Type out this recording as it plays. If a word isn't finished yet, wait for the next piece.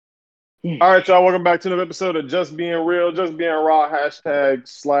All right, y'all. Welcome back to another episode of Just Being Real, Just Being Raw,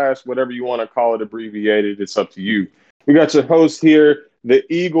 hashtag / whatever you want to call it, abbreviated. It's up to you. We got your host here, the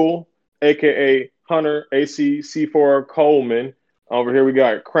Eagle, aka Hunter AC C4 Coleman. Over here, we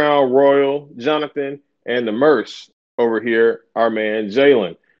got Crown Royal, Jonathan, and the Merce. Over here, our man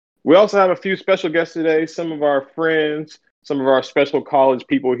Jalen. We also have a few special guests today. Some of our friends, some of our special college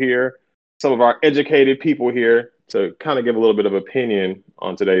people here, some of our educated people here to kind of give a little bit of opinion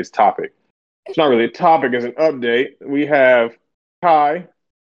on today's topic. It's not really a topic, it's an update. We have Kai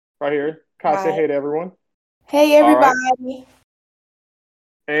right here. Kai, say Hi. hey to everyone. Hey, All right. everybody.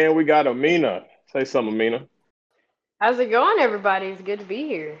 And we got Amina. Say something, Amina. How's it going, everybody? It's good to be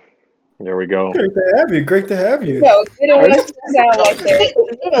here. There we go. Great to have you. Great to have you. No, you don't want to sound like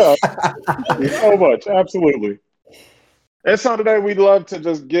that. Yeah. Thank you so much. Absolutely. And so today we'd love to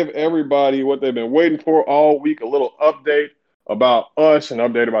just give everybody what they've been waiting for all week, a little update about us, an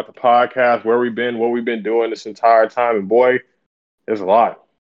update about the podcast, where we've been, what we've been doing this entire time. And boy, there's a lot.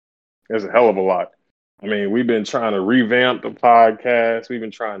 There's a hell of a lot. I mean, we've been trying to revamp the podcast. We've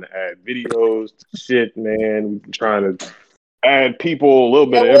been trying to add videos to shit, man. We've been trying to add people, a little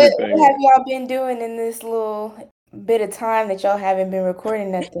bit of everything. What have y'all been doing in this little bit of time that y'all haven't been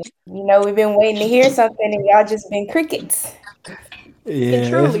recording nothing? You know, we've been waiting to hear something and y'all just been crickets. Yeah, And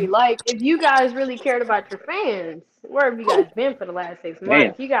truly, like, if you guys really cared about your fans, where have you guys been for the last 6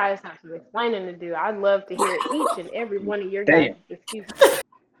 months? You guys have some explaining to do. I'd love to hear each and every one of your guys' excuses.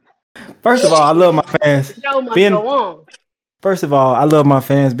 First of all, I love my fans. The show must go on. First of all, I love my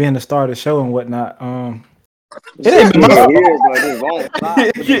fans being the star of the show and whatnot. It ain't been my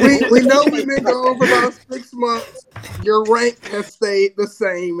we know we've been going for about 6 months. Your rank has stayed the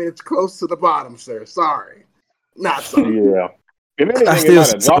same, and it's close to the bottom, sir. Sorry, not sorry. Yeah. If anything, it might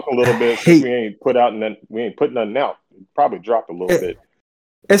have dropped a little bit since we ain't put nothing out. It probably dropped a little bit.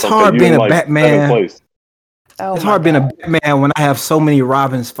 It's hard being a Batman. Oh, it's hard being a Batman when I have so many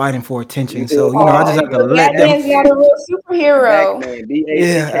Robins fighting for attention. So you know, I just have to let them. Batman's not a real superhero.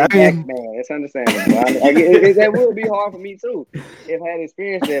 Batman, Batman. That's understandable. That would be hard for me too if I had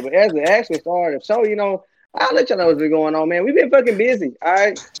experience there. But as the actual star of the show, you know, I'll let y'all know what's been going on, man. We've been fucking busy. All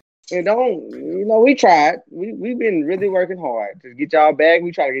right. And we tried. We've been really working hard to get y'all back.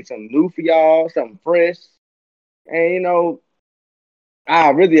 We try to get something new for y'all, something fresh. And, you know,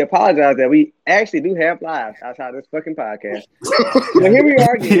 I really apologize that we actually do have lives outside this fucking podcast. So here we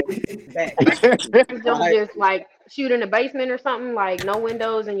are again. Don't just, like, shoot in the basement or something, like no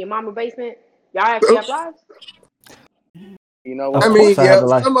windows in your mama's basement. Y'all actually have lives? You know, I mean, yeah,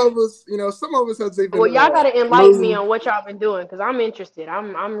 some of us has even. Well, y'all gotta enlighten me on what y'all been doing because I'm interested.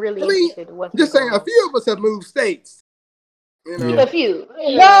 I'm really interested in what's just saying. A few of us have moved states. You know, a few.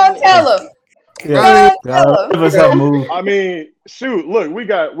 No, tell them. Yeah, of us have moved. I mean, shoot, look, we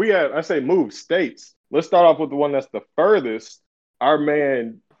have. I say move states. Let's start off with the one that's the furthest. Our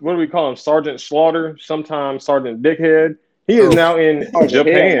man, what do we call him? Sergeant Slaughter, sometimes Sergeant Dickhead. He is now in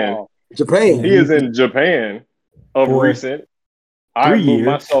Japan. He is in Japan of recent. I moved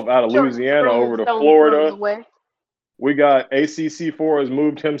myself out of Louisiana over to Florida. We got ACC4 has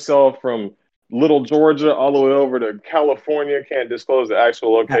moved himself from Little Georgia all the way over to California. Can't disclose the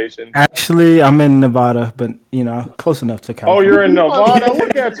actual location. Actually, I'm in Nevada, but you know, close enough to California. Oh, you're in Nevada?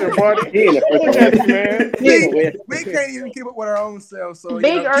 Look at you, buddy. Look at you, man. We can't even keep up with our own selves. So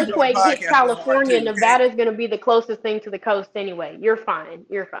big earthquake hit California. Nevada's going to be the closest thing to the coast anyway. You're fine.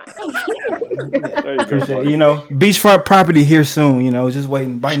 You're fine. You know, beachfront property here soon. You know, just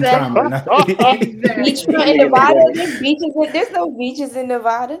biding time right now. Beachfront in Nevada. There's no beaches in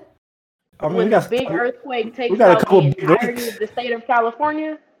Nevada. I mean, when the big earthquake takes out the entirety of the state of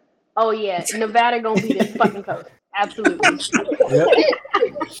California, oh yeah, Nevada gonna be the fucking coast. Absolutely. Yep.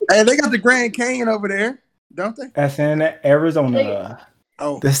 Hey, they got the Grand Canyon over there, don't they? That's in Arizona.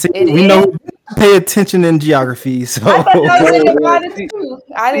 Oh, we know pay attention in geography. So I thought that was in Nevada too.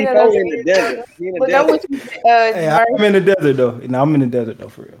 I didn't know that was in the desert. I'm in the desert though. No, I'm in the desert though,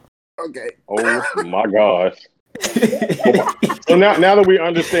 for real. Okay. Oh my gosh. So now that we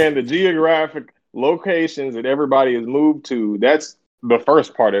understand the geographic locations that everybody has moved to, that's the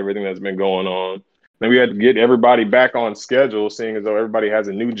first part of everything that's been going on. Then we had to get everybody back on schedule, seeing as though everybody has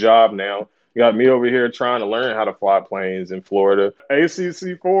a new job now. You got me over here trying to learn how to fly planes in Florida.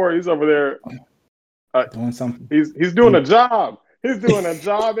 ACC4, he's over there doing something. He's doing a job. He's doing a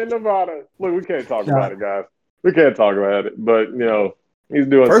job in Nevada. Look, we can't talk about it, guys. We can't talk about it. But you know, he's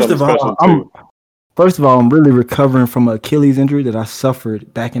doing something special too. First of all, I'm really recovering from an Achilles injury that I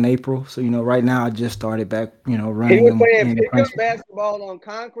suffered back in April. So, you know, right now I just started back, you know, running. He was playing pickup basketball on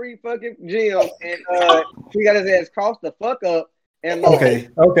concrete fucking gym, and he got his ass crossed the fuck up and more. Okay.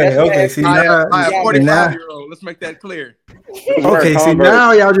 See I now, am Yeah, 45-year-old. Let's make that clear. He was wearing okay. See Converse.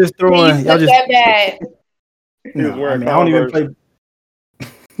 now, y'all just Please throwing. Y'all look just. that bad. He was No, I wearing mean I don't even Converse.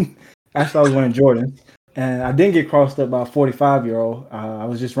 play. Actually, I was wearing Jordan, and I didn't get crossed up by a 45-year-old. I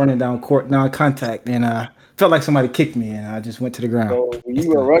was just running down court non-contact, and felt like somebody kicked me, and I just went to the ground. So you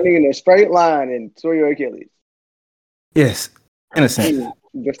were running in a straight line and tore your Achilles. Yes, innocent.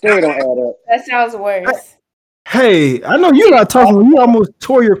 The story don't add up. That sounds worse. Hey, I know you're not talking when you almost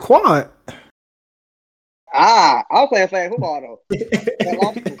tore your quad. I was playing flag football though.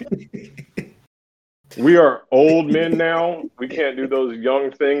 We are old men now. We can't do those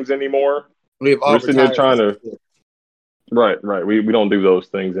young things anymore. We've all We're sitting there retired. trying to. Right. We don't do those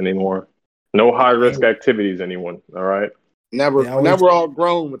things anymore. No high risk activities, anyone. All right. Now we're Yeah, all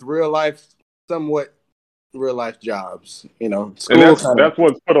grown with real life, somewhat real life jobs. You know, And that's school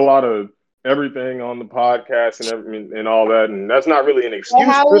what's put a lot of everything on the podcast and all that. And that's not really an excuse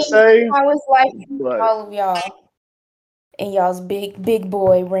per se. How is life for But all of y'all in y'all's big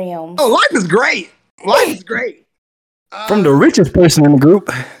boy realms? Oh, life is great. Life is great. From the richest person in the group.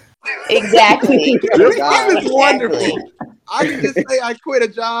 Exactly. Life is wonderful. I can just say I quit a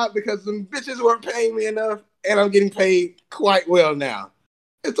job because some bitches weren't paying me enough, and I'm getting paid quite well now.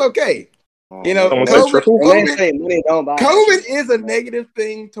 It's okay. You know, Someone said triple? COVID is a negative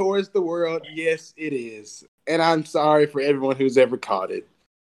thing towards the world. Yes, it is. And I'm sorry for everyone who's ever caught it.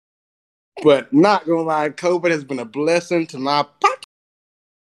 But not gonna lie, COVID has been a blessing to my pocket.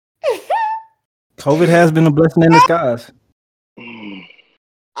 COVID has been a blessing in disguise.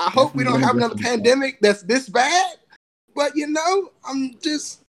 I hope we don't have another pandemic that's this bad. But you know, I'm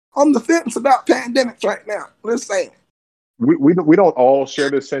just on the fence about pandemics right now. Let's say. We don't all share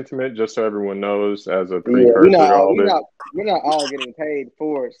this sentiment, just so everyone knows, as a precursor to all this. We're not all getting paid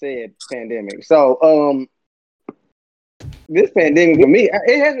for said pandemic. So this pandemic for me,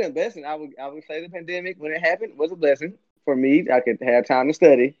 it has been a blessing. I would say the pandemic when it happened was a blessing for me. I could have time to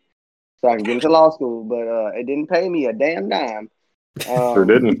study, so I can get into law school. But it didn't pay me a damn dime. Sure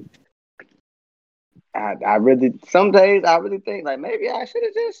didn't. Some days I really think like maybe I should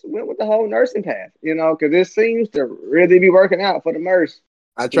have just went with the whole nursing path, you know, because it seems to really be working out for the nurse.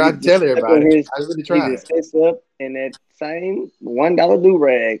 I tried to tell everybody. I really tried. He just sits up in that same $1 do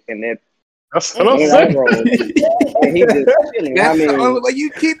rag and that. That's what I'm saying. And he just chilling. That's the only way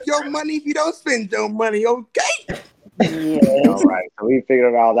you keep your money if you don't spend your money, okay? Yeah, all right. So we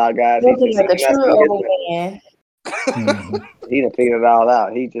figured it all out, guys. Looking like a true old man. He done figured it all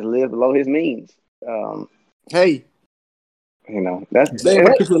out. He just lived below his means. Hey, you know that's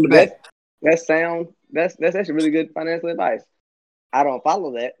sound. That's actually really good financial advice. I don't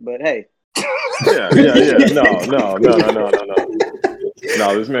follow that, but hey. Yeah.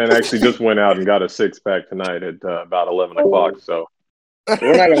 No, this man actually just went out and got a 6-pack tonight at about 11 o'clock. So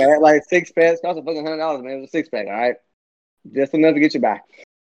we're not gonna act like 6 packs cost a fucking $100, man. It was a 6-pack, all right, just enough to get you by.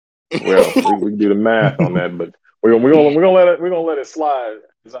 Well, we can do the math on that, but we're gonna let it slide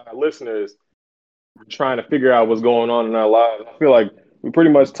as our listeners are trying to figure out what's going on in our lives. I feel like we pretty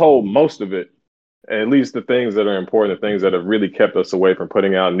much told most of it, at least the things that are important, the things that have really kept us away from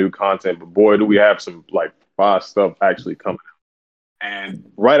putting out new content. But boy, do we have some like fire stuff actually coming out.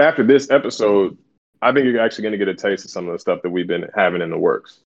 And right after this episode, I think you're actually going to get a taste of some of the stuff that we've been having in the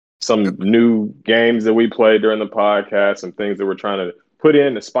works. Some new games that we played during the podcast, some things that we're trying to put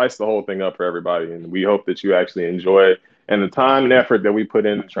in to spice the whole thing up for everybody. And we hope that you actually enjoy it and the time and effort that we put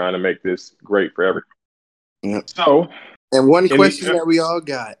in trying to make this great for everyone. Yep. So, and one question that we all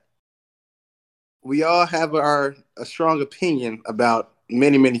got. We all have a strong opinion about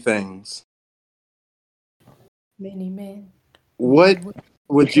many things. Many men. What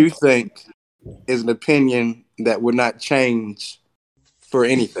would you think is an opinion that would not change for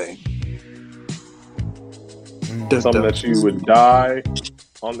anything? Something that you would die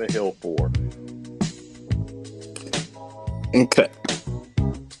on the hill for. Okay.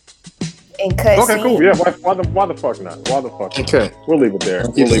 And cut Okay, scene. cool. Yeah, why the fuck not? Why the fuck not? Okay. We'll leave it there.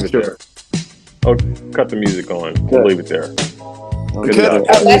 We'll leave it there. Oh, cut the music on. We'll leave it there. Okay.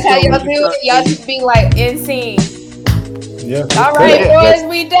 Oh, that's how y'all do it? Y'all just be like in scene. Yeah. All right, boys,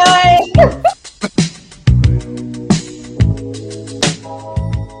 we done.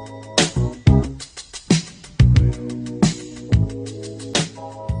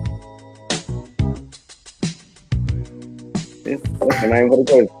 That's the name of the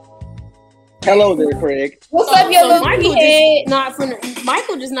person. Hello there, Craig. What's up, your little Michael P-head?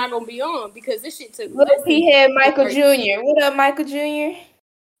 Michael just not gonna be on because this shit took. Little P-head Michael Jr. What up, Michael Jr.?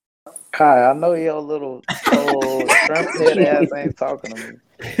 Kai, I know your little soul Trump head ass ain't talking to me.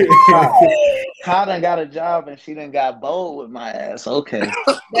 Kai done got a job and she done got bold with my ass. Okay.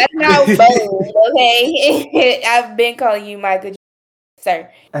 That's not bold, okay? I've been calling you Michael, sir.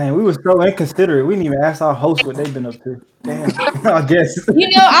 And we were so inconsiderate. We didn't even ask our hosts what they've been up to. Damn, I guess. You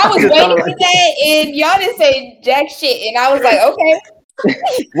know, I was waiting for that, and y'all didn't say jack shit, and I was like, okay.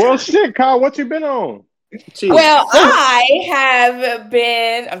 Well, shit, Kyle, what you been on? Jeez. Well, I have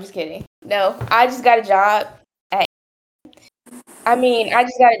been. I'm just kidding. No, I just got a job.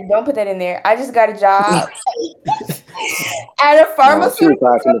 Don't put that in there. I just got a job at a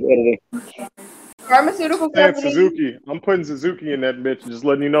pharmaceutical company. Hey, Suzuki. I'm putting Suzuki in that bitch. Just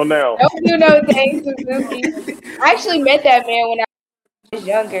letting you know now. Don't do no thing, Suzuki. I actually met that man when I was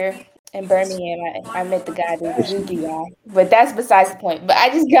younger in Birmingham. I met the guy, the Suzuki guy. But that's besides the point. But I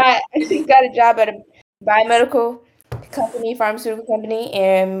just got a job at a biomedical company, pharmaceutical company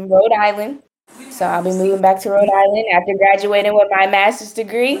in Rhode Island. So I'll be moving back to Rhode Island after graduating with my master's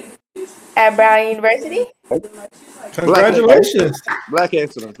degree at Brown University. Congratulations. Black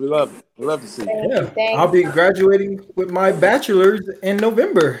excellence. We love it. We love to see it. Yeah. I'll be graduating with my bachelor's in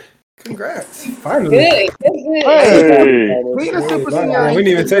November. Congrats. Finally. Good. Hey. We didn't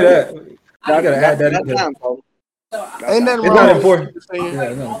even say that. I gotta add that in there. Ain't nothing wrong. It's not important.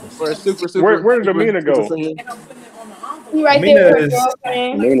 Where did Amina go? He right there with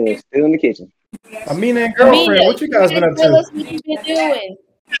girlfriend. Amina is still in the kitchen. Amina and girlfriend, what you guys been up to? What you been doing?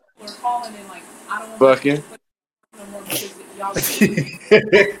 Bucking.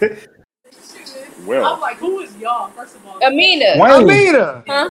 Well, I'm like, who is y'all? First of all, Amina. Amina.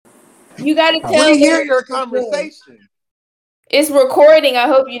 Huh? You gotta tell me. We hear your conversation. It's recording. I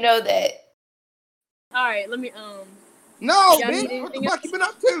hope you know that. All right, let me No, bitch. What the fuck you been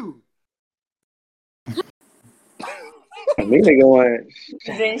up to? Amina going.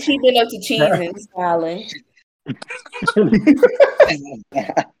 She been up to cheese and smiling.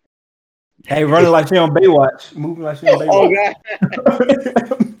 Hey, running like she on Baywatch, moving like she on Baywatch.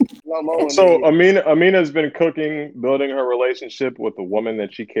 Oh God. So Amina's been cooking, building her relationship with the woman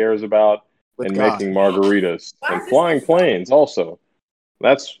that she cares about, and making margaritas and flying planes. Also,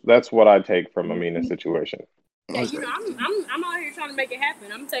 that's what I take from Amina's situation. Yeah, you know, I'm out here trying to make it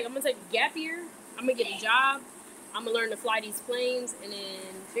happen. I'm gonna take a gap year. I'm gonna get a job. I'm gonna learn to fly these planes and then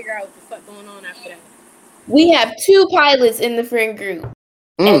figure out what the fuck going on after that. We have 2 pilots in the friend group.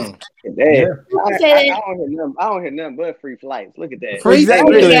 I don't hear nothing but free flights. Look at that.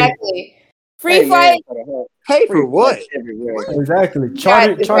 Exactly. Free flights. Pay for what? Everywhere. Exactly.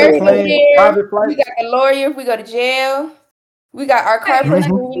 Charter plane, private flights. We got a lawyer if we go to jail. We got our car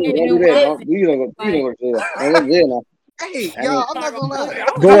person. You don't go to jail. I'm in jail now. Hey, y'all, I'm not gonna lie.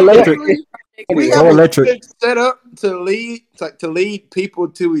 Go electric. We have a set up to lead people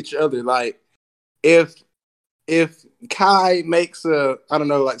to each other. Like if Kai makes some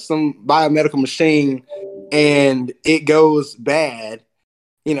biomedical machine and it goes bad,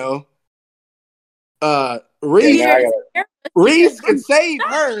 you know, Reese could save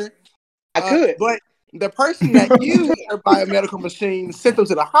her. I could, but the person that used her biomedical machine sent them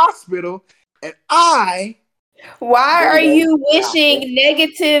to the hospital, and I. Why are you wishing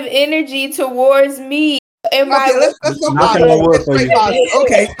negative energy towards me? Let's go back.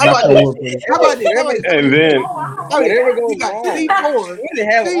 Okay, how about this? And then we got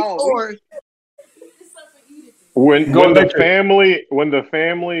C4. When the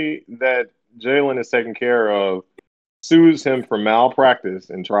family that Jalen is taking care of sues him for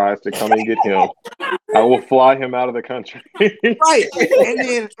malpractice and tries to come and get him, I will fly him out of the country. Right, and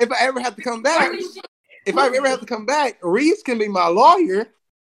then if I ever have to come back, Reese can be my lawyer.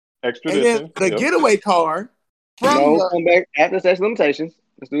 Extradition. And then the getaway car come back after statute limitations.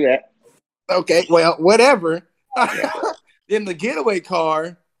 Let's do that. Okay, well, whatever. Then the getaway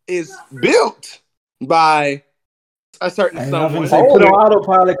car is built by a certain someone. Put on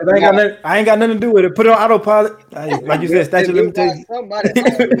autopilot because I ain't got nothing to do with it. Put it on autopilot. Like you said, statute of limitations.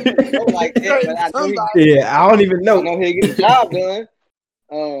 Yeah, I don't even know. I know he'll get the job done.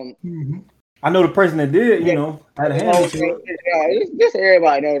 I know the person that did, you know, had a hand. Just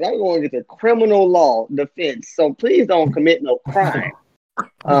everybody knows I'm going to get the criminal law defense. So please don't commit no crime.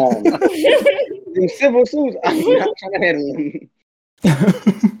 In civil suits, I'm not trying to handle them.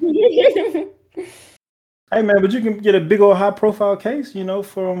 Hey man, but you can get a big old high profile case, you know,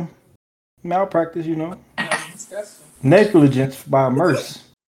 from malpractice, you know. Negligence by Merce.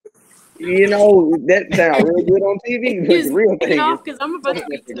 You know, that sounds real good on TV. But the real thing because I'm about to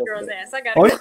beat the girl's ass. I got